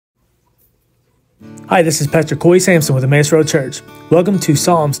Hi, this is Pastor Corey Sampson with Emmaus Road Church. Welcome to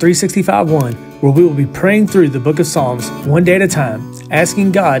Psalms 365:1, where we will be praying through the book of Psalms one day at a time,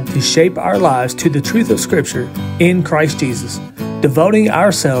 asking God to shape our lives to the truth of Scripture in Christ Jesus, devoting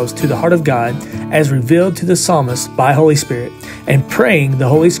ourselves to the heart of God as revealed to the psalmist by Holy Spirit, and praying the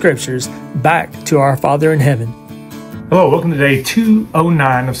Holy Scriptures back to our Father in heaven. Hello, welcome to day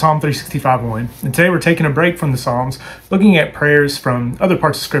 209 of Psalm 365:1. And today we're taking a break from the Psalms, looking at prayers from other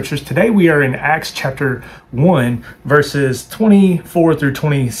parts of Scriptures. Today we are in Acts chapter 1, verses 24 through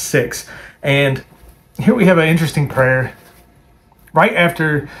 26. And here we have an interesting prayer right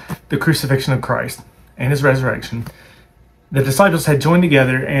after the crucifixion of Christ and his resurrection. The disciples had joined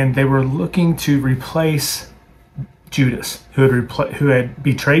together and they were looking to replace Judas, who had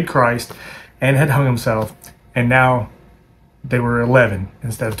betrayed Christ and had hung himself. And now they were 11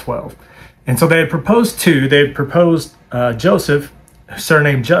 instead of 12. And so they had proposed Joseph,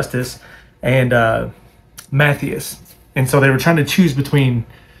 surnamed Justus, and Matthias. And so they were trying to choose between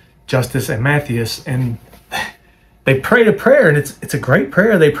Justus and Matthias. And they prayed a prayer, and it's a great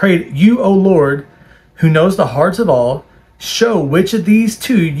prayer. They prayed, "You, O Lord, who knows the hearts of all, show which of these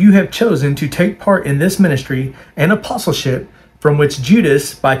two you have chosen to take part in this ministry and apostleship, from which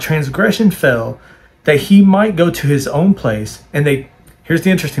Judas by transgression fell, that he might go to his own place." And here's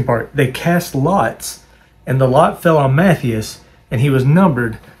the interesting part. They cast lots, and the lot fell on Matthias, and he was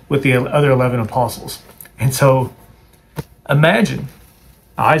numbered with the other 11 apostles. And so imagine,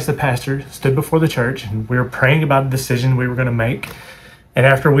 I as the pastor stood before the church, and we were praying about a decision we were going to make. And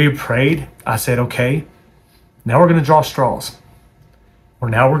after we prayed, I said, okay, now we're going to draw straws. Or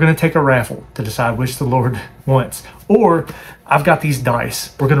now we're going to take a raffle to decide which the Lord wants. Or I've got these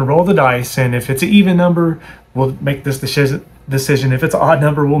dice. We're going to roll the dice, and if it's an even number, we'll make this decision. If it's an odd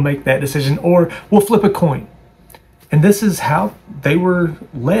number, we'll make that decision. Or we'll flip a coin. And this is how they were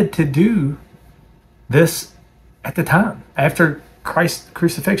led to do this at the time, after Christ's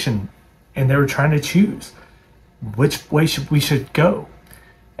crucifixion. And they were trying to choose which way we should go.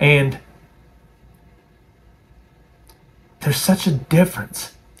 And there's such a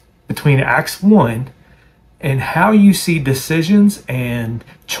difference between Acts 1 and how you see decisions and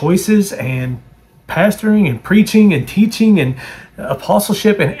choices and pastoring and preaching and teaching and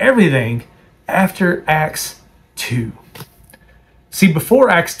apostleship and everything after Acts 2. See,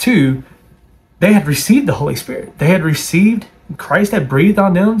 before Acts 2, they had received the Holy Spirit. They had received, Christ had breathed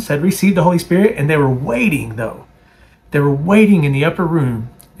on them, had received the Holy Spirit, and they were waiting though. They were waiting in the upper room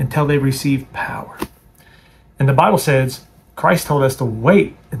until they received power. And the Bible says, Christ told us to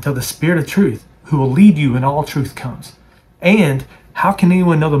wait until the Spirit of truth, who will lead you in all truth, comes. And how can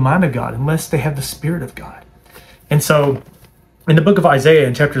anyone know the mind of God unless they have the Spirit of God? And so in the book of Isaiah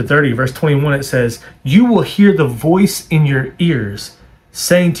in chapter 30, verse 21, it says, "You will hear the voice in your ears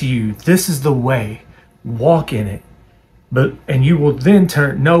saying to you, 'This is the way, walk in it.' And you will then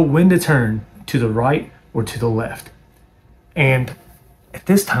know when to turn to the right or to the left." And at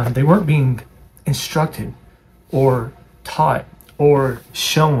this time, they weren't being instructed or taught or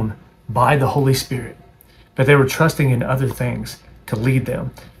shown by the Holy Spirit, but they were trusting in other things to lead them.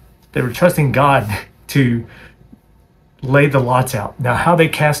 They were trusting God to lay the lots out. Now, how they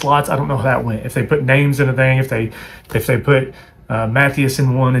cast lots, I don't know how that went. If they put names in a thing, if they put Matthias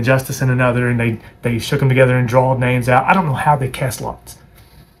in one and Justus in another, and they shook them together and drawed names out. I don't know how they cast lots.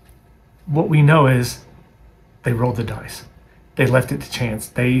 What we know is they rolled the dice. They left it to chance.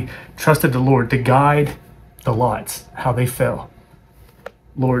 They trusted the Lord to guide the lots, how they fell.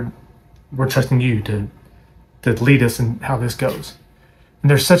 Lord, we're trusting you to lead us in how this goes.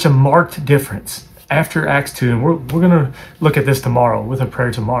 And there's such a marked difference after Acts 2, and we're going to look at this tomorrow with a prayer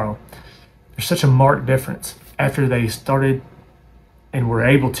tomorrow. There's such a marked difference after they started and were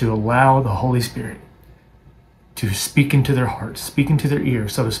able to allow the Holy Spirit to speak into their hearts, speak into their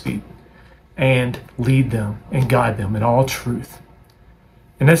ears, so to speak, and lead them and guide them in all truth.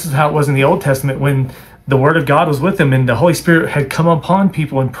 And this is how it was in the Old Testament when the Word of God was with them and the Holy Spirit had come upon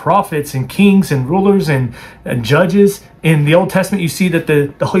people and prophets and kings and rulers and judges. In the Old Testament, you see that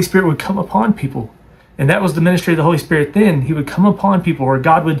the Holy Spirit would come upon people. And that was the ministry of the Holy Spirit then. He would come upon people, or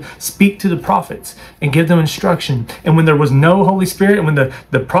God would speak to the prophets and give them instruction. And when there was no Holy Spirit, and when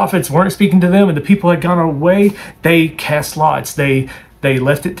the prophets weren't speaking to them and the people had gone away, they cast lots. They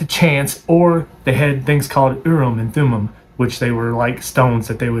left it to chance, or they had things called Urim and Thummim, which they were like stones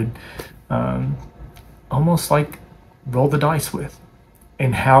that they would almost like roll the dice with.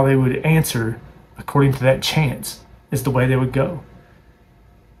 And how they would answer according to that chance is the way they would go.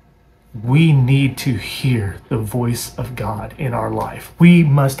 we need to hear the voice of God in our life. We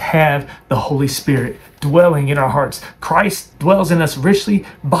must have the Holy Spirit dwelling in our hearts. Christ dwells in us richly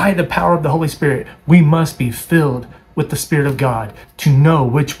by the power of the Holy Spirit. We must be filled with the Spirit of God to know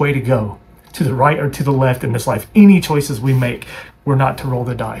which way to go, to the right or to the left in this life. Any choices we make, we're not to roll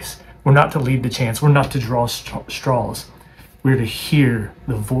the dice. We're not to lead the chance. We're not to draw straws. We're to hear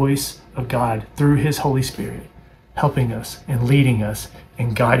the voice of God through His Holy Spirit, helping us and leading us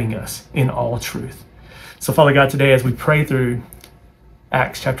and guiding us in all truth. So Father God, today as we pray through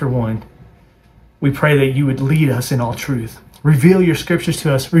Acts chapter 1, we pray that you would lead us in all truth. Reveal your scriptures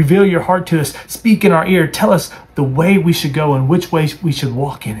to us. Reveal your heart to us. Speak in our ear. Tell us the way we should go and which way we should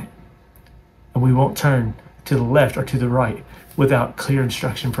walk in it. And we won't turn to the left or to the right without clear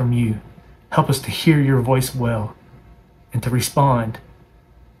instruction from you. Help us to hear your voice well and to respond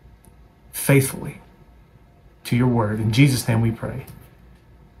faithfully to your word. In Jesus' name we pray.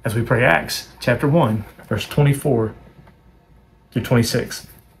 As we pray Acts chapter 1, verse 24 through 26.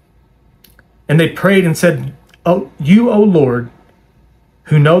 And they prayed and said, "O Lord,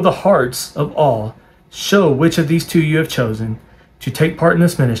 who know the hearts of all, show which of these two you have chosen to take part in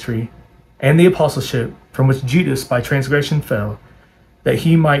this ministry and the apostleship from which Judas by transgression fell, that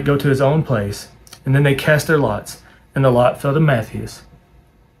he might go to his own place." And then they cast their lots, and the lot fell to Matthias,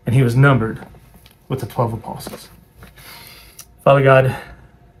 and he was numbered with the 12 apostles. Father God,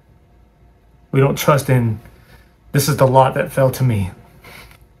 we don't trust in, this is the lot that fell to me.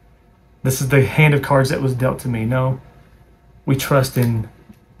 This is the hand of cards that was dealt to me. No, we trust in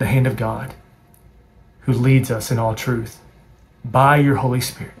the hand of God who leads us in all truth by your Holy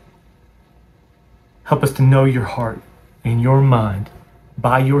Spirit. Help us to know your heart and your mind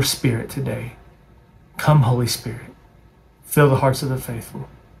by your Spirit today. Come, Holy Spirit, fill the hearts of the faithful.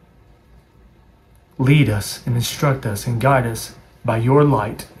 Lead us and instruct us and guide us by your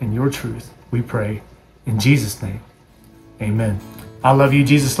light and your truth, we pray in Jesus' name. Amen. I love you.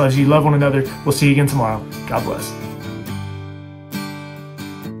 Jesus loves you. Love one another. We'll see you again tomorrow. God bless.